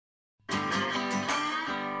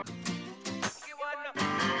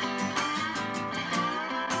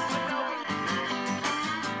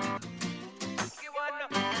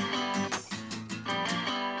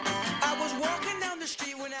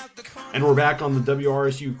And we're back on the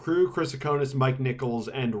WRSU crew. Chris Tsakonas, Mike Nichols,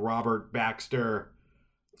 and Robert Baxter.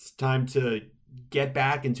 It's time to get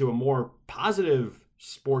back into a more positive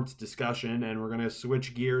sports discussion, and we're going to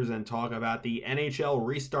switch gears and talk about the NHL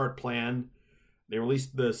restart plan. They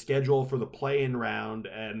released the schedule for the play-in round,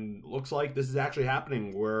 and looks like this is actually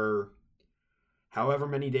happening. We're however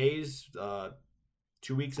many days,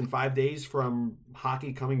 2 weeks and 5 days from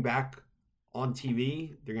hockey coming back on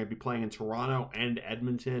TV. They're going to be playing in Toronto and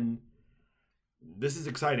Edmonton. This is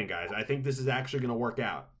exciting, guys. I think this is actually going to work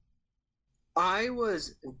out. I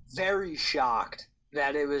was very shocked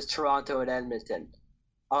that it was Toronto and Edmonton.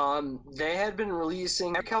 They had been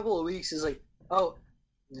releasing a couple of weeks is like, oh,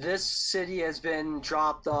 this city has been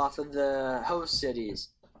dropped off of the host cities.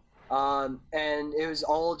 And it was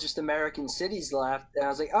all just American cities left. And I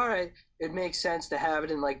was like, all right, it makes sense to have it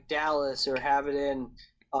in like Dallas or have it in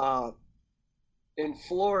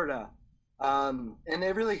Florida. And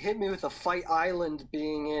they really hit me with a Fight Island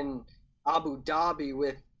being in Abu Dhabi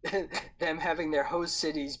with them having their host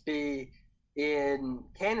cities be in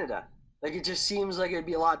Canada. Like, it just seems like it'd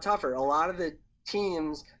be a lot tougher. A lot of the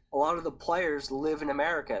teams, a lot of the players live in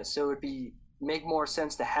America, so it'd make more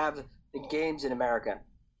sense to have the games in America.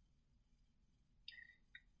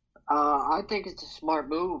 I think it's a smart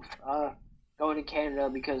move going to Canada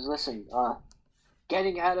because, listen,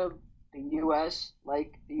 getting out of the U.S.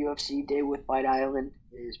 like the UFC did with Fight Island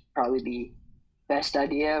is probably the best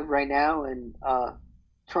idea right now. And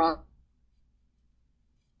Toronto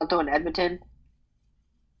and Edmonton,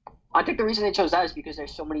 I think the reason they chose that is because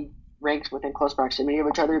there's so many rinks within close proximity of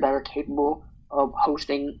each other that are capable of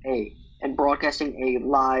hosting and broadcasting a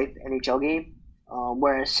live NHL game,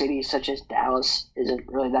 whereas cities such as Dallas isn't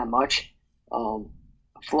really that much.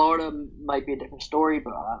 Florida might be a different story,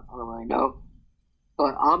 but I don't really know.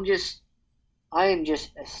 But I am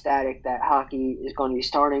just ecstatic that hockey is going to be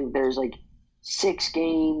starting. There's like 6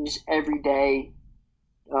 games every day,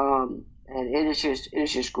 and it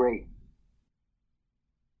is just great.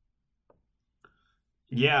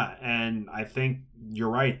 Yeah, and I think you're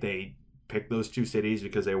right. They picked those 2 cities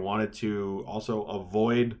because they wanted to also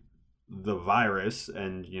avoid the virus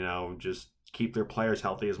and, just keep their players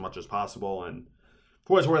healthy as much as possible. And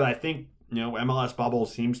for what it's worth, I think, MLS bubble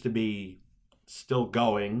seems to be still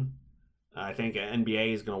going. I think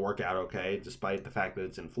NBA is going to work out okay, despite the fact that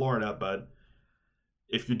it's in Florida. But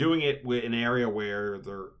if you're doing it in an area where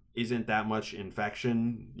there isn't that much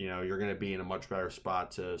infection, you're going to be in a much better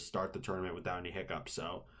spot to start the tournament without any hiccups.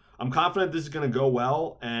 So I'm confident this is going to go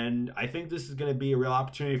well, and I think this is going to be a real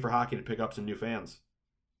opportunity for hockey to pick up some new fans.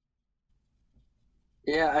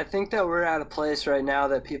 Yeah, I think that we're at a place right now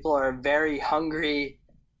that people are very hungry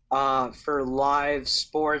for live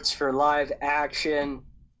sports, for live action.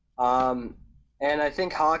 And I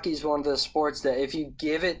think hockey is one of those sports that if you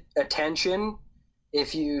give it attention,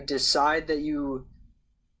 if you decide that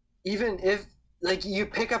even if like you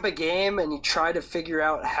pick up a game and you try to figure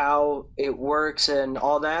out how it works and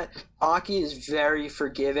all that, hockey is very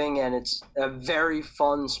forgiving and it's a very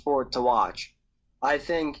fun sport to watch. I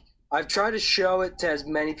think I've tried to show it to as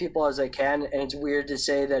many people as I can, and it's weird to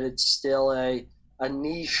say that it's still a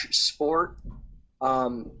niche sport,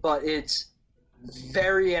 but it's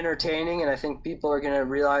very entertaining, and I think people are going to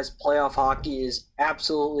realize playoff hockey is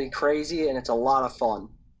absolutely crazy and it's a lot of fun.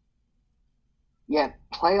 Yeah,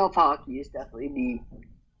 playoff hockey is definitely the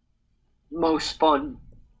most fun,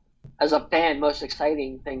 as a fan, most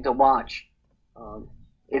exciting thing to watch.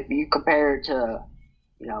 If you compare it to,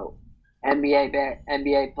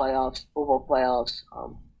 NBA playoffs, football playoffs,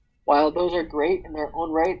 while those are great in their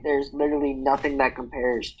own right, there's literally nothing that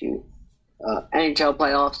compares to NHL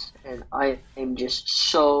playoffs, and I am just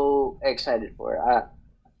so excited for it.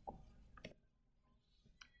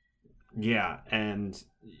 Yeah, and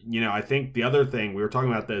I think the other thing we were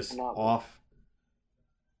talking about this off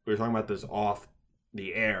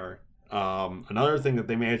the air. Another thing that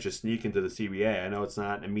they managed to sneak into the CBA, I know it's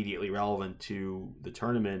not immediately relevant to the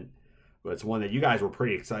tournament, but it's one that you guys were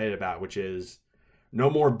pretty excited about, which is no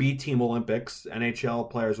more B-team Olympics.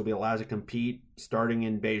 NHL players will be allowed to compete starting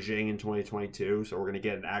in Beijing in 2022, so we're going to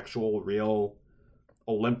get an actual, real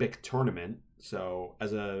Olympic tournament. So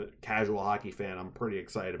as a casual hockey fan, I'm pretty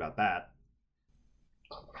excited about that.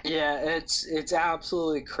 Yeah, it's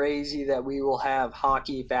absolutely crazy that we will have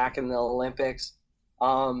hockey back in the Olympics.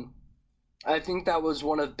 I think that was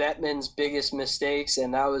one of Bettman's biggest mistakes,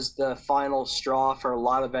 and that was the final straw for a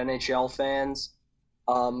lot of NHL fans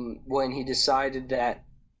when he decided that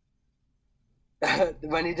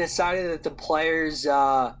the players.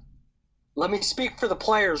 Let me speak for the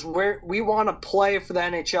players. We want to play for the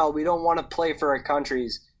NHL. We don't want to play for our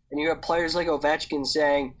countries. And you have players like Ovechkin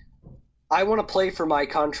saying, I want to play for my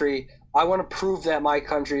country. I want to prove that my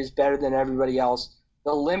country is better than everybody else.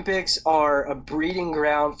 The Olympics are a breeding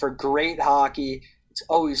ground for great hockey. It's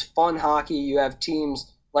always fun hockey. You have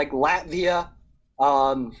teams like Latvia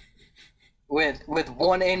with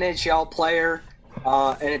one NHL player,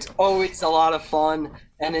 and it's always a lot of fun.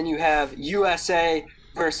 And then you have USA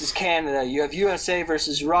versus Canada. You have USA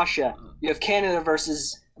versus Russia. You have Canada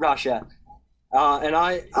versus Russia. And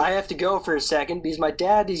I have to go for a second because my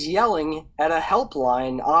dad is yelling at a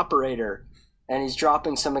helpline operator, and he's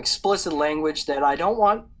dropping some explicit language that I don't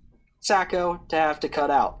want Tsako to have to cut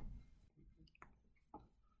out.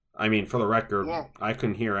 I mean, for the record, Yeah. I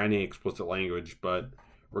couldn't hear any explicit language, but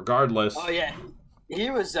regardless, Oh yeah, he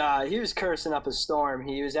was cursing up a storm.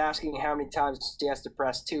 He was asking how many times he has to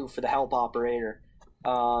press 2 for the help operator.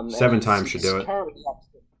 7 times should do it.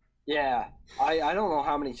 Yeah, I don't know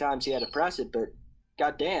how many times he had to press it, but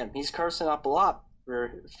goddamn, he's cursing up a lot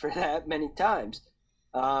for that many times.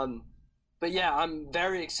 But yeah, I'm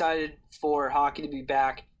very excited for hockey to be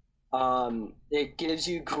back. It gives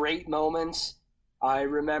you great moments. I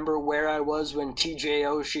remember where I was when TJ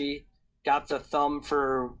Oshie got the thumb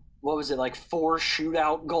for, what was it, like 4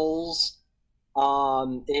 shootout goals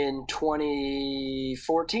in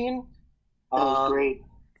 2014. That was great.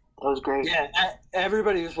 That was great. Yeah,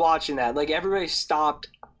 everybody was watching that. Like, everybody stopped.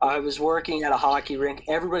 I was working at a hockey rink.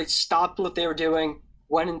 Everybody stopped what they were doing,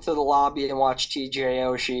 went into the lobby and watched TJ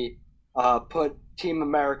Oshie put Team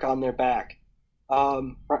America on their back.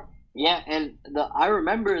 Yeah, and I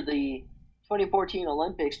remember the 2014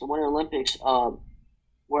 Olympics, the Winter Olympics,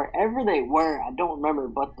 wherever they were, I don't remember,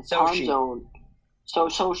 but the time zone,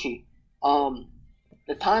 Sochi,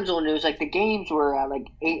 the time zone, it was like the games were at like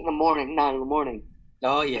 8 in the morning, 9 in the morning.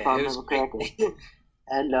 Oh yeah, if I remember correctly.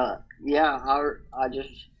 And yeah,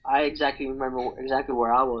 I exactly remember exactly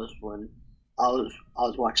where I was when I was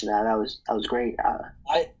watching that. That was great.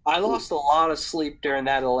 I lost a lot of sleep during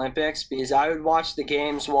that Olympics because I would watch the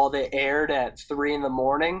games while they aired at 3 in the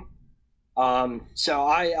morning. So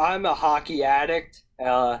I'm a hockey addict.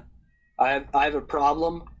 I have a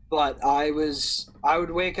problem, but I would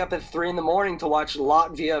wake up at 3 in the morning to watch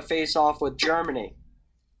Latvia face off with Germany.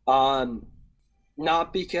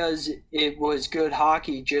 Not because it was good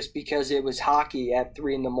hockey, just because it was hockey at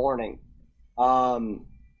 3 in the morning.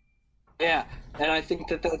 Yeah, and I think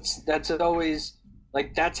that's always,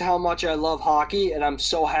 like, that's how much I love hockey, and I'm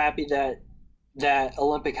so happy that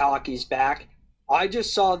Olympic hockey's back. I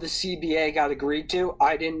just saw the CBA got agreed to.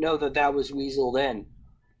 I didn't know that was weaseled in,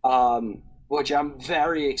 which I'm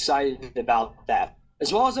very excited about that.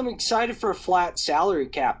 As well as I'm excited for a flat salary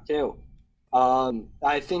cap, too.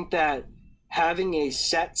 I think that having a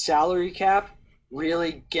set salary cap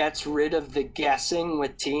really gets rid of the guessing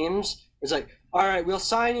with teams. It's like, all right, we'll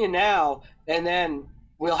sign you now, and then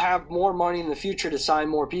we'll have more money in the future to sign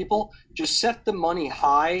more people. Just set the money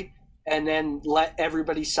high, and then let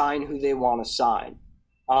everybody sign who they want to sign.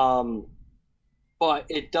 But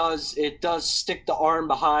it does stick the arm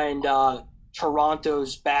behind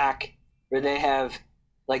Toronto's back, where they have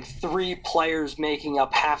like 3 players making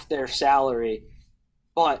up half their salary.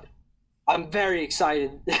 But I'm very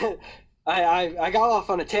excited. I got off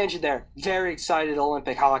on a tangent there. Very excited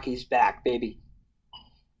Olympic hockey's back, baby.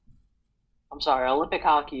 I'm sorry, Olympic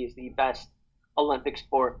hockey is the best Olympic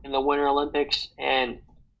sport in the Winter Olympics, and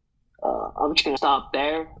I'm just gonna stop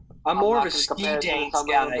there. I'm more of a ski dance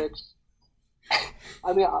guy. Olympics.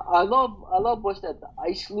 I mean, I love what's that, the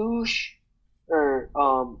ice luge, or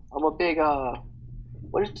I'm a big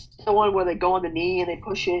what is the one where they go on the knee and they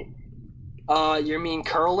push it? You mean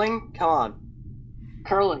curling? Come on.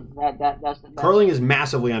 Curling. That's the best. Curling is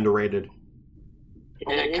massively underrated.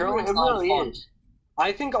 Yeah, curling's it a lot of really fun. is.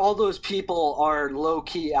 I think all those people are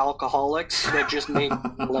low-key alcoholics that just made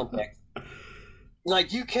the Olympics.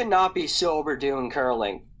 Like, you cannot be sober doing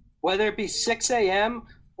curling. Whether it be 6 a.m.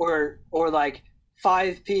 or like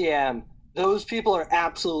 5 p.m., those people are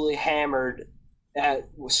absolutely hammered at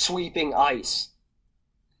sweeping ice.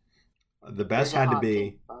 The best had to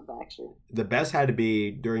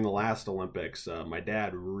be during the last Olympics. My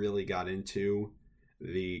dad really got into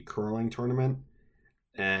the curling tournament,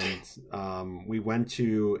 and we went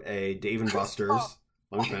to a Dave and Buster's.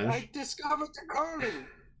 Let me finish. I discovered the curling.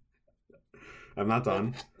 I'm not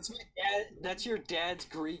done. That's your dad's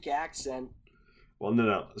Greek accent. Well,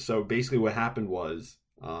 no. So basically, what happened was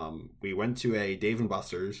we went to a Dave and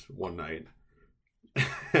Buster's one night,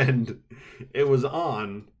 and it was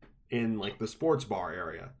on in like the sports bar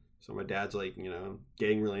area. So my dad's like,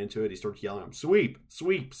 getting really into it. He starts yelling, "I'm sweep,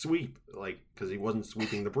 sweep, sweep," like, because he wasn't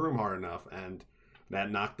sweeping the broom hard enough, and that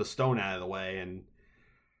knocked the stone out of the way. And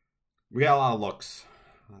we got a lot of looks.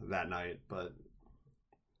 that night. But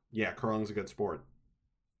yeah, curling's a good sport.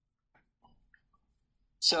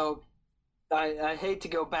 So I hate to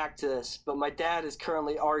go back to this, but my dad is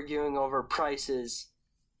currently arguing over prices.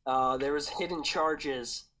 There was hidden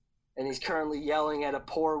charges, and he's currently yelling at a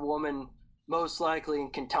poor woman, most likely in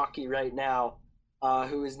Kentucky right now,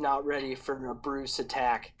 who is not ready for a Bruce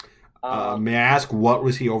attack. May I ask, what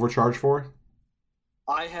was he overcharged for?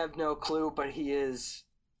 I have no clue, but he is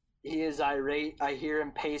irate. I hear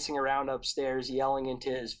him pacing around upstairs, yelling into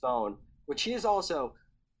his phone, which he is also.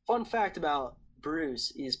 Fun fact about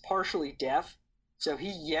Bruce, he is partially deaf, so he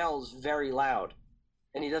yells very loud,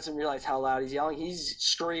 and he doesn't realize how loud he's yelling. He's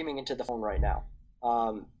screaming into the phone right now.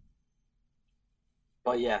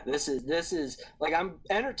 But yeah, this is like, I'm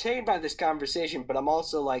entertained by this conversation, but I'm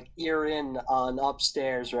also like ear in on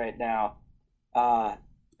upstairs right now. But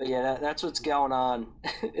yeah, that's what's going on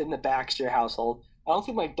in the Baxter household. I don't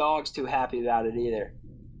think my dog's too happy about it either.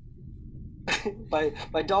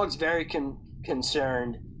 my dog's very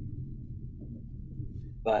concerned.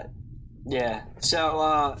 But yeah,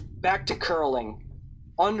 so back to curling,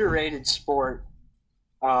 underrated sport.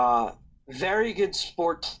 Very good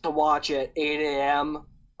sport to watch at 8 a.m.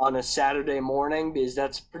 on a Saturday morning, because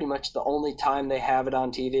that's pretty much the only time they have it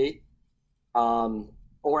on TV.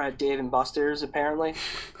 Or at Dave and Buster's, apparently.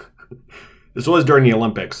 This was during the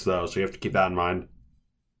Olympics, though, so you have to keep that in mind.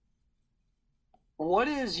 What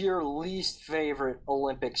is your least favorite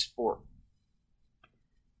Olympic sport?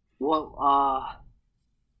 Well,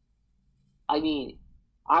 I mean,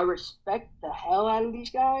 I respect the hell out of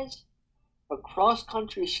these guys, but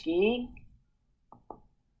cross-country skiing,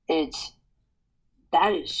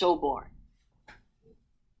 that is so boring.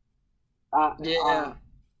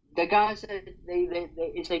 The guys that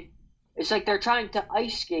it's like they're trying to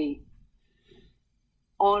ice skate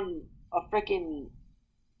on a freaking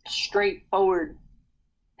straightforward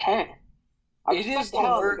path. It is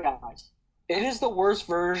the worst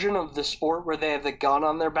version of the sport where they have the gun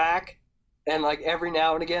on their back, and like every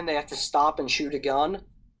now and again they have to stop and shoot a gun.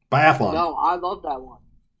 Biathlon. No, I love that one.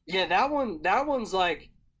 Yeah, that one's like,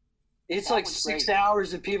 it's like 6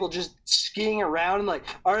 hours of people just skiing around and like,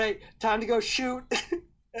 all right, time to go shoot.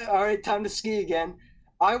 All right, time to ski again.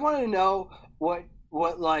 I want to know what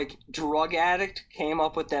like drug addict came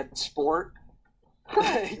up with that sport.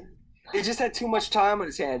 He just had too much time on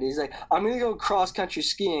his hand. He's like, I'm gonna go cross country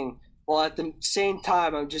skiing, while at the same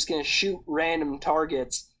time I'm just gonna shoot random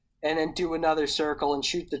targets and then do another circle and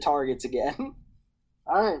shoot the targets again.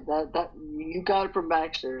 All right, that you got it from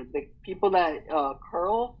Baxter. The people that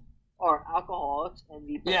curl are alcoholics, and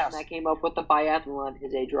the person that came up with the biathlon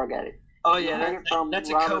is a drug addict. Oh yeah, that's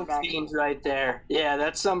a coke fiend right there. Yeah,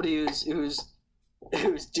 that's somebody who's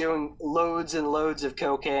doing loads and loads of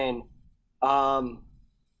cocaine. I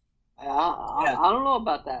don't know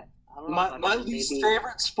about that. My least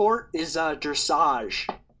favorite sport is dressage.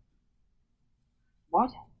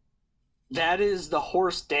 What? That is the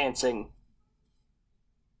horse dancing.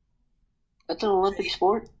 That's an Olympic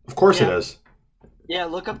sport? Of course it is. Yeah,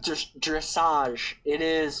 look up dressage. It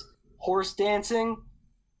is horse dancing.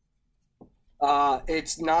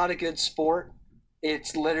 It's not a good sport.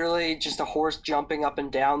 It's literally just a horse jumping up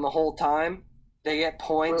and down the whole time. They get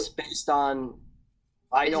points based on,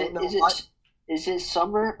 I don't know what. Is it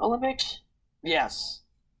Summer Olympics? Yes.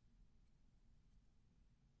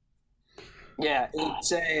 Yeah,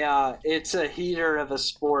 it's a heater of a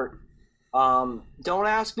sport. Don't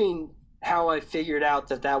ask me how I figured out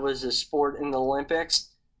that was a sport in the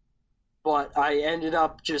Olympics, but I ended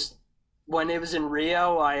up just, when it was in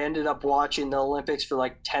Rio, I ended up watching the Olympics for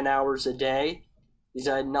like 10 hours a day because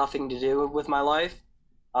I had nothing to do with my life.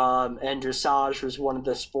 And dressage was one of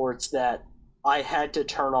the sports that I had to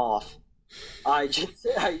turn off. I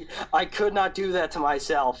could not do that to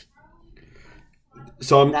myself.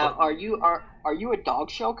 So now, are you a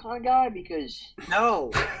dog show kind of guy? Because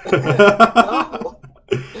no. No.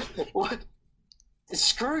 What?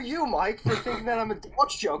 Screw you, Mike, for thinking that I'm a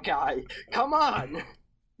dog show guy. Come on.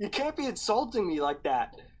 You can't be insulting me like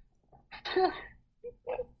that.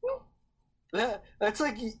 That's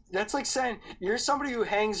like saying you're somebody who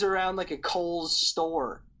hangs around like a Kohl's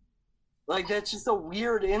store. Like, that's just a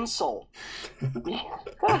weird insult.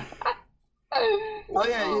 Oh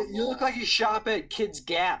yeah, you look like you shop at Kids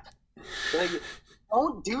Gap. Like,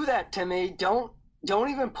 don't do that to me. Don't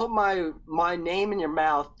even put my name in your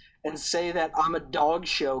mouth and say that I'm a dog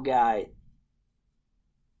show guy.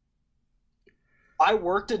 I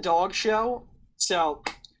worked a dog show, so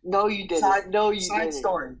no, you didn't. Side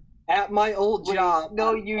story. At my old job.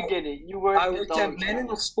 No, you didn't. I worked at Men in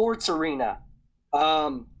the Sports Arena.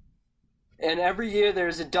 And every year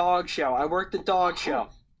there's a dog show. I worked the dog show.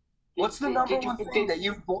 What's the number one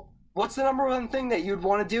thing that you'd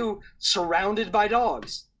want to do surrounded by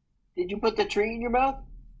dogs? Did you put the tree in your mouth?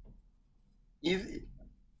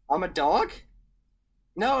 I'm a dog?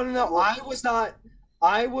 No. I was not.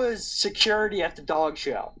 I was security at the dog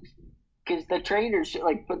show. Because the trainers should,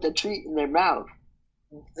 like, put the treat in their mouth.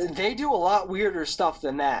 They do a lot weirder stuff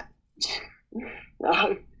than that.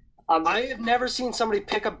 I have never seen somebody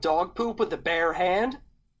pick up dog poop with a bare hand.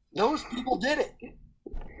 Those people did it.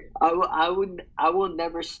 I will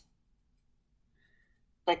never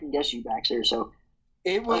second guess you, Baxter. So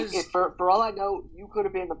it was like, for all I know, you could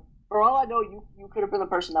have been you could have been the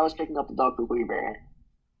person that was picking up the dog poop with your bare hand.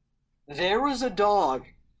 There was a dog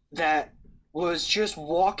that was just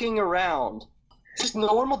walking around, just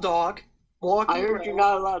normal dog walking. I heard around. you're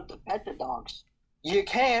not allowed to pet the dogs. You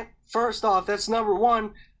can't. First off, that's number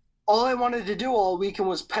one. All I wanted to do all weekend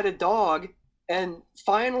was pet a dog, and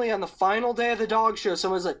finally, on the final day of the dog show,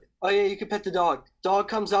 someone's like, "Oh yeah, you can pet the dog." Dog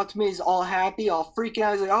comes up to me, he's all happy, all freaking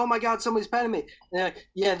out. He's like, "Oh my god, somebody's petting me!" And they're like,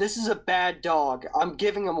 "Yeah, this is a bad dog. I'm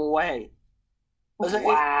giving him away." I was like,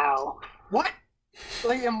 wow. What?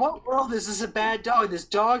 Like, in what world is this a bad dog? This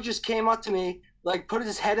dog just came up to me, like, put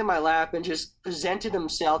his head in my lap, and just presented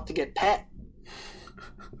himself to get pet.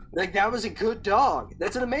 Like, that was a good dog.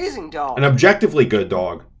 That's an amazing dog. An objectively good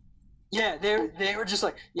dog. Yeah, they were just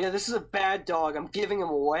like, yeah, this is a bad dog. I'm giving him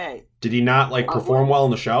away. Did he not, like, perform well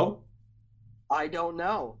in the show? I don't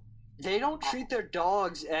know. They don't treat their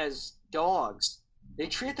dogs as dogs. They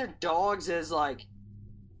treat their dogs as, like,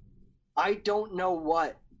 I don't know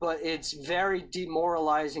what, but it's very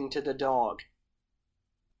demoralizing to the dog.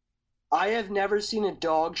 I have never seen a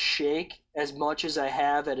dog shake as much as I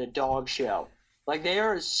have at a dog show. Like, they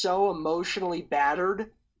are so emotionally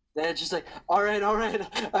battered that it's just like, all right,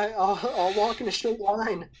 I'll walk in a straight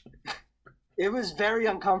line. It was very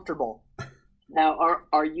uncomfortable. Now,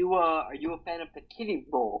 are you a fan of the Kiddie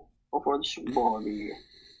Bowl before the Super Bowl every year?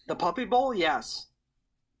 The Puppy Bowl, yes.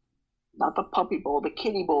 Not the Puppy Bowl, the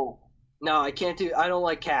Kiddie Bowl. No, I can't do. I don't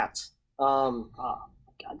like cats. Oh God,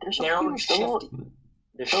 they're shifty.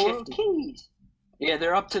 They're shifty. Kitties. Yeah,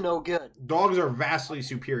 they're up to no good. Dogs are vastly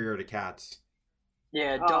superior to cats.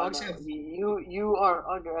 Yeah, dogs no. have. You are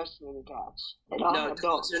underestimating cats. No,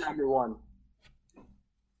 dogs are number one.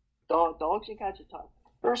 Dogs and cats are tough.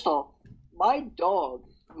 First off, my dog,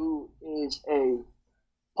 who is a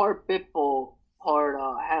part pit bull, part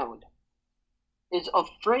hound, is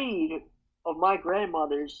afraid of my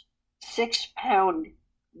grandmother's 6-pound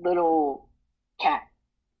little cat.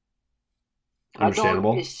 My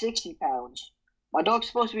Understandable. dog is 60 pounds. My dog's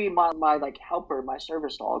supposed to be my like helper, my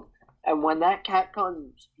service dog. And when that cat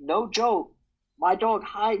comes, no joke, my dog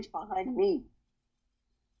hides behind me.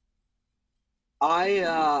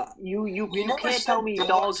 You can't tell me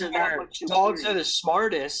dogs are that much superior. Dogs are the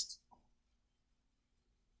smartest,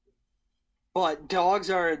 but dogs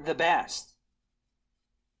are the best.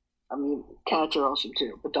 I mean, cats are awesome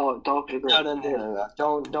too, but dogs are great.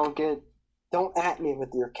 No. Don't at me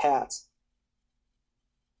with your cats.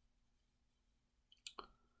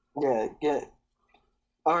 Yeah.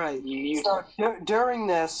 All right. So during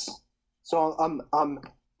this, so I'm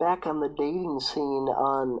back on the dating scene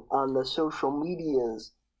on the social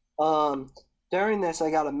medias. During this,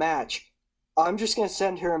 I got a match. I'm just gonna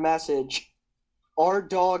send her a message. Are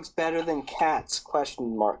dogs better than cats? ? Let's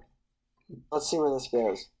see where this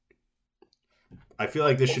goes. I feel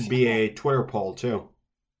like this should be a Twitter poll too.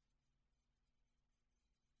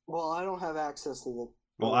 Well, I don't have access to the.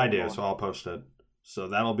 Well, I do, so I'll post it. So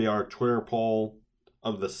that'll be our Twitter poll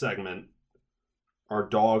of the segment. Are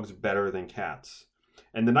dogs better than cats?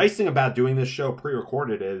 And the nice thing about doing this show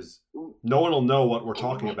pre-recorded is no one will know what we're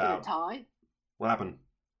talking about. It a tie? What happened?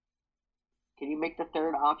 Can you make the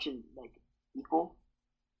third option like equal?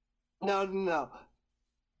 No.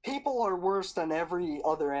 People are worse than every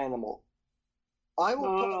other animal. I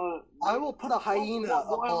will put a hyena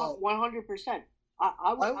above. 100%.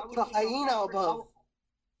 I would put a hyena above.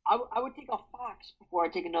 I would take a fox before I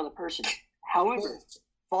take another person. However,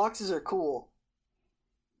 foxes are cool.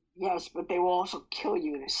 Yes, but they will also kill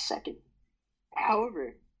you in a second.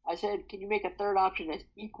 However, I said, can you make a third option that's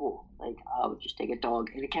equal? Like, I would just take a dog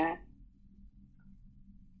and a cat.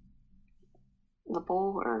 In the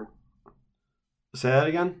poll, or say that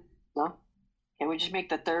again? No? Can we just make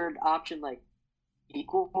the third option like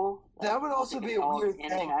equal? Like, that would also be a weird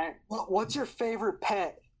thing. What's your favorite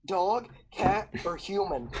pet? Dog, cat, or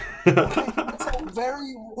human? That's a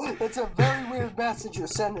very weird message you're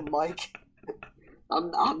sending, Mike.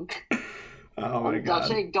 I'm oh my God. I'm not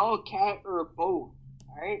saying dog, cat, or both.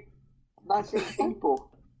 Alright? I'm not saying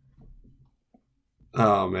people.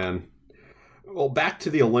 Oh man. Well, back to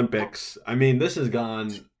the Olympics. I mean, this has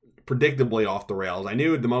gone predictably off the rails. I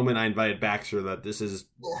knew the moment I invited Baxter that this is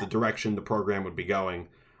the direction the program would be going.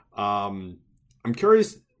 I'm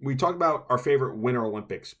curious. We talked about our favorite Winter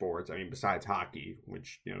Olympic sports. I mean, besides hockey,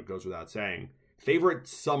 which goes without saying. Favorite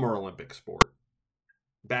Summer Olympic sport.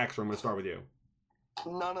 Baxter, I'm going to start with you.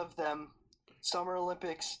 None of them. Summer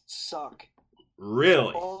Olympics suck.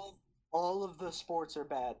 Really? All of the sports are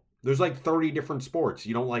bad. There's like 30 different sports.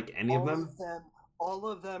 You don't like any of them? All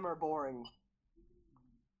of them are boring.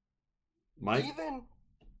 Mike? Even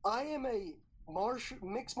I am a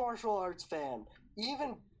mixed martial arts fan.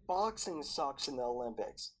 Even boxing sucks in the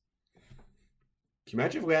Olympics. Can you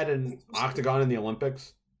imagine if we had an octagon in the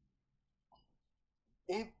Olympics?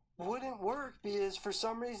 It wouldn't work because for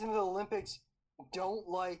some reason the Olympics don't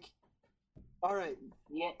like. All right.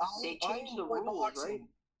 Yeah, they changed the rules, boxing. Right?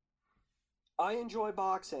 I enjoy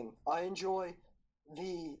boxing. I enjoy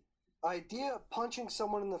the idea of punching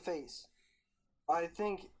someone in the face. I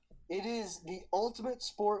think it is the ultimate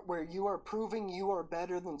sport where you are proving you are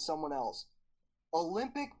better than someone else.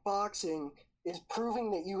 Olympic boxing is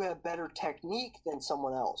proving that you have better technique than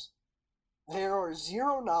someone else. There are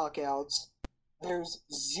 0 knockouts. There's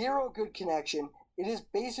 0 good connection. It is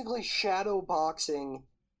basically shadow boxing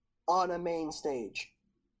on a main stage.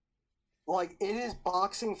 Like, it is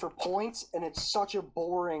boxing for points, and it's such a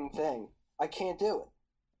boring thing. I can't do it.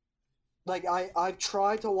 Like, I've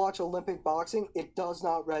tried to watch Olympic boxing. It does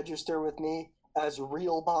not register with me as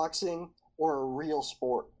real boxing or a real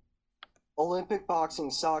sport. Olympic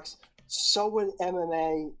boxing sucks. So would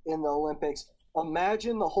MMA in the Olympics.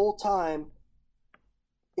 Imagine the whole time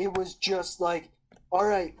it was just like, all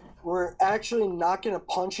right, we're actually not going to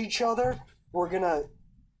punch each other. We're going to...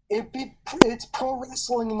 It's pro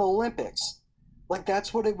wrestling in the Olympics. Like,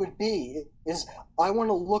 that's what it would be. Is I want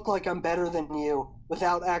to look like I'm better than you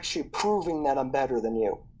without actually proving that I'm better than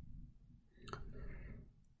you.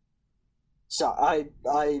 So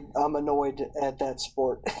I'm annoyed at that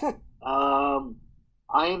sport. I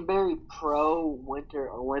am very pro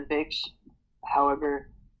Winter Olympics.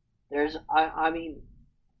 However, I mean,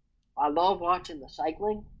 I love watching the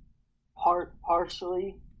cycling.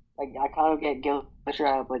 Partially. Like, I kind of get guilty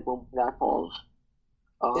out like when that falls.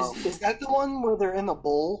 Is that the one where they're in the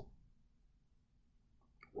bowl?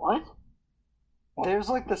 What? There's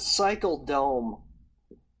like the cycle dome.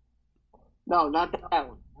 No, not that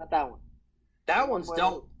one. Not that one. That one's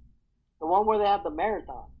dope. The one where they have the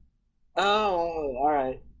marathon. Oh, all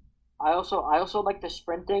right. I also like the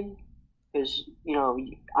sprinting because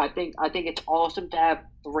I think it's awesome to have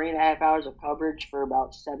 3.5 hours of coverage for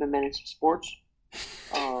about 7 minutes of sports.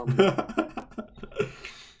 And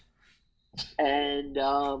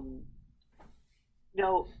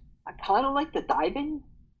I kind of like the diving.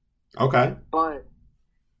 Okay. But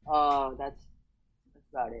that's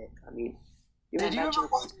about it. I mean, did you ever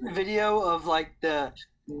watch the video of like the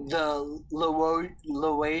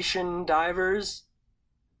Laotian divers,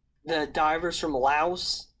 the divers from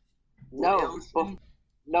Laos? No,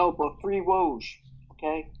 but free Woj,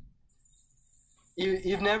 okay.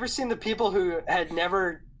 You've never seen the people who had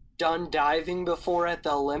never done diving before at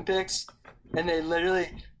the Olympics, and they literally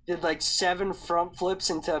did like 7 front flips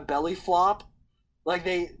into a belly flop. Like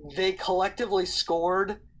they collectively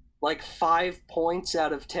scored like 5 points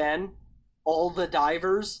out of 10. All the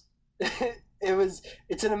divers.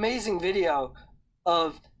 It's an amazing video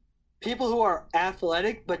of people who are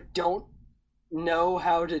athletic but don't know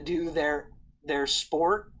how to do their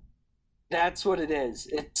sport. That's what it is.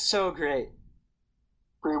 It's so great.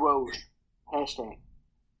 Free Woj. Hashtag.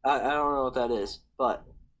 I don't know what that is, but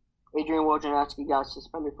Adrian Wojnarowski got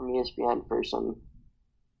suspended from ESPN for some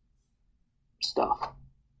stuff.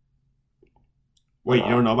 Wait, you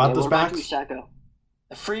don't know about this, Bax?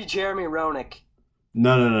 Free Jeremy Roenick.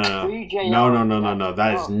 No. Free JR. No.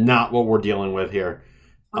 That is not what we're dealing with here.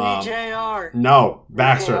 Free JR. No,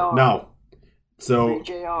 Baxter, JR. no. So Free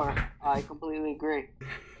JR. I completely agree.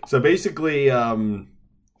 So basically,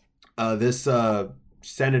 this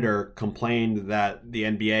senator complained that the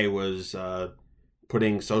NBA was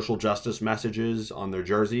putting social justice messages on their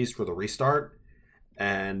jerseys for the restart,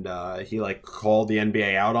 and he called the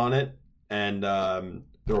NBA out on it, and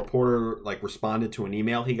the reporter responded to an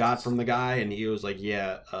email he got from the guy, and he was like,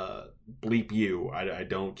 "Yeah, bleep you. I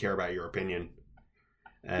don't care about your opinion."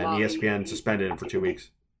 And ESPN suspended him for 2 weeks.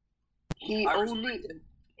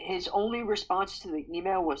 His only response to the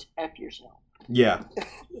email was "F yourself." Yeah.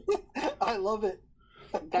 I love it.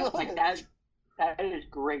 That is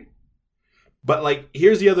great. But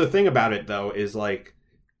here's the other thing about it though, is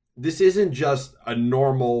this isn't just a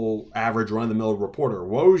normal average run of the mill reporter.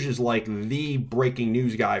 Woj is the breaking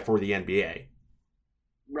news guy for the NBA.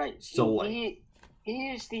 Right. So like, he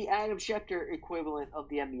is the Adam Schefter equivalent of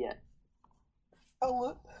the NBA.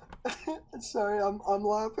 Oh, sorry, I'm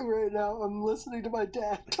laughing right now. I'm listening to my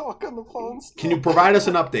dad talk on the phone. can you provide us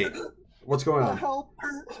an update? What's going on?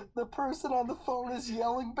 The person on the phone is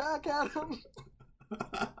yelling back at him.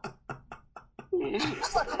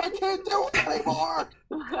 He's like, I can't do it anymore.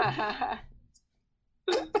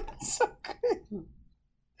 It's so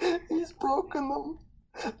great. He's broken them.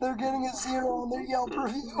 They're getting a 0 on their Yelp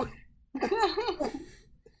review.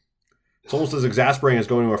 It's almost as exasperating as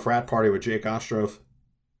going to a frat party with Jake Ostroff.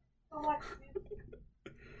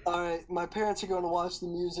 Alright, my parents are going to watch the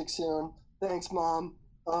music soon. Thanks, Mom.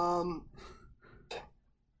 I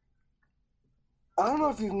don't know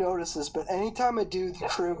if you've noticed this, but anytime I do the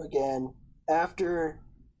crew again, after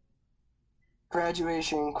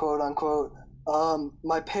graduation, quote unquote,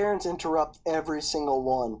 my parents interrupt every single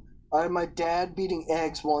one. I had my dad beating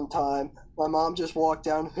eggs one time. My mom just walked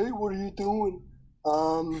down, hey, what are you doing?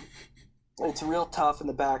 It's real tough in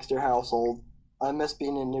the Baxter household. I miss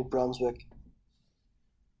being in New Brunswick.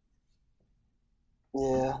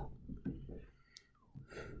 Yeah.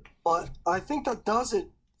 But I think that does it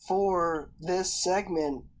for this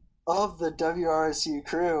segment of the WRSU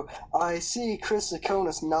crew. I see Chris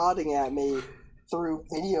Tsakonas nodding at me through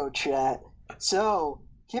video chat. So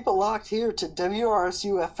keep it locked here to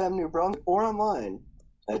WRSU FM New Brunswick or online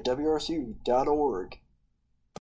at WRSU.org.